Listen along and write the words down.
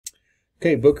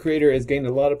Okay, BookCreator has gained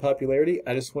a lot of popularity.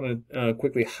 I just want to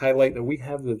quickly highlight that we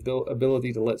have the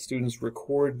ability to let students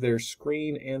record their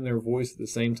screen and their voice at the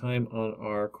same time on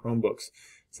our Chromebooks.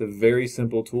 It's a very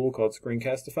simple tool called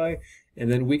Screencastify,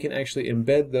 and then we can actually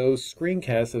embed those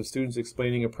screencasts of students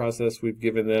explaining a process we've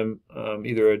given them,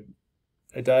 either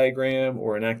a diagram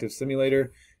or an active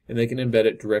simulator, and they can embed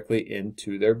it directly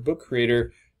into their BookCreator.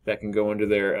 That can go into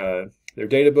their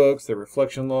data books, their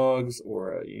reflection logs,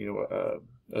 or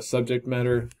a subject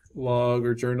matter log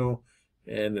or journal,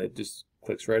 and it just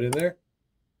clicks right in there,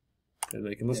 and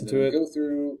they can listen to it. Go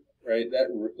through, right?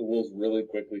 The wolves really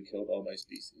quickly killed all my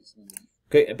species.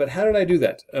 Okay, but how did I do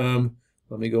that?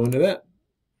 Let me go into that.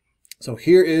 So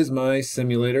here is my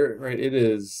simulator, right? It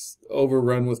is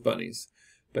overrun with bunnies,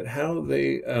 but how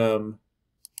they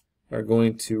are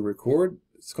going to record,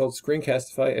 it's called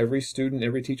Screencastify. Every student,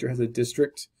 every teacher has a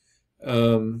district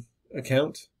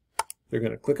account. They're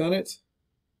going to click on it,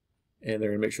 and they're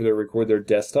going to make sure they record their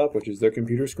desktop, which is their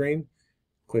computer screen.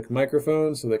 Click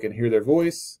microphone so they can hear their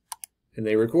voice, and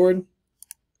they record.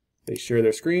 They share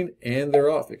their screen, and they're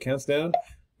off. It counts down.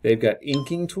 They've got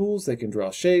inking tools. They can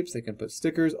draw shapes. They can put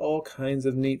stickers, all kinds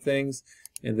of neat things.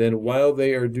 And then while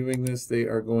they are doing this, they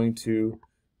are going to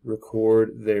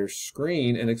record their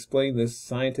screen and explain this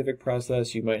scientific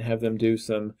process. You might have them do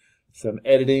some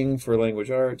editing for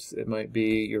language arts. It might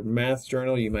be your math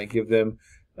journal. You might give them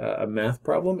a math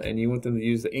problem, and you want them to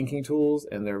use the inking tools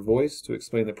and their voice to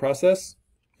explain the process.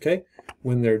 Okay,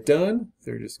 when they're done,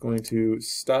 they're just going to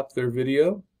stop their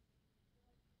video.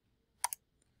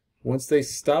 Once they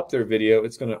stop their video,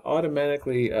 it's going to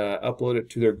automatically upload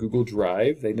it to their Google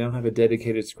Drive. They now have a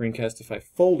dedicated Screencastify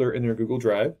folder in their Google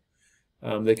Drive.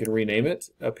 They can rename it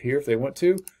up here if they want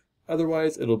to.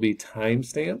 Otherwise, it'll be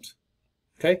time-stamped.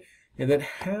 Okay, and then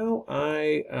how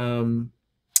I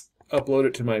upload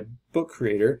it to my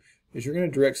BookCreator is you're going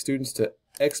to direct students to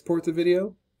export the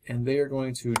video, and they are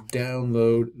going to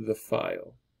download the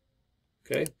file.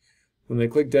 Okay, when they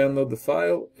click download the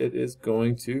file, it is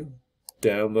going to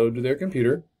download to their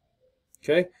computer.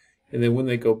 Okay, and then when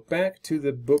they go back to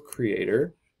the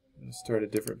BookCreator, let's start a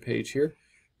different page here,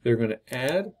 they're going to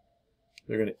add,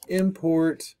 they're going to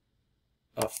import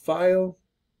a file,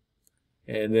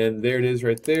 and then there it is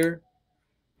right there.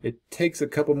 It takes a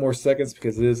couple more seconds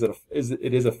because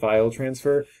it is a file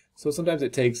transfer, so sometimes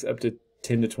it takes up to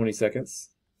 10 to 20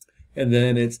 seconds. And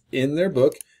then it's in their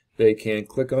book. They can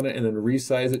click on it and then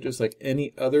resize it just like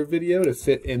any other video to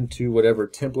fit into whatever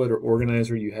template or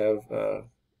organizer you have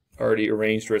already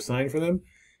arranged or assigned for them.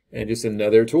 And just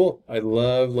another tool. I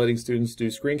love letting students do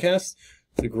screencasts.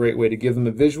 It's a great way to give them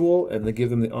a visual and to give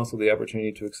them also the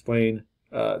opportunity to explain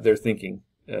their thinking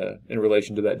in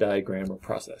relation to that diagram or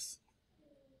process.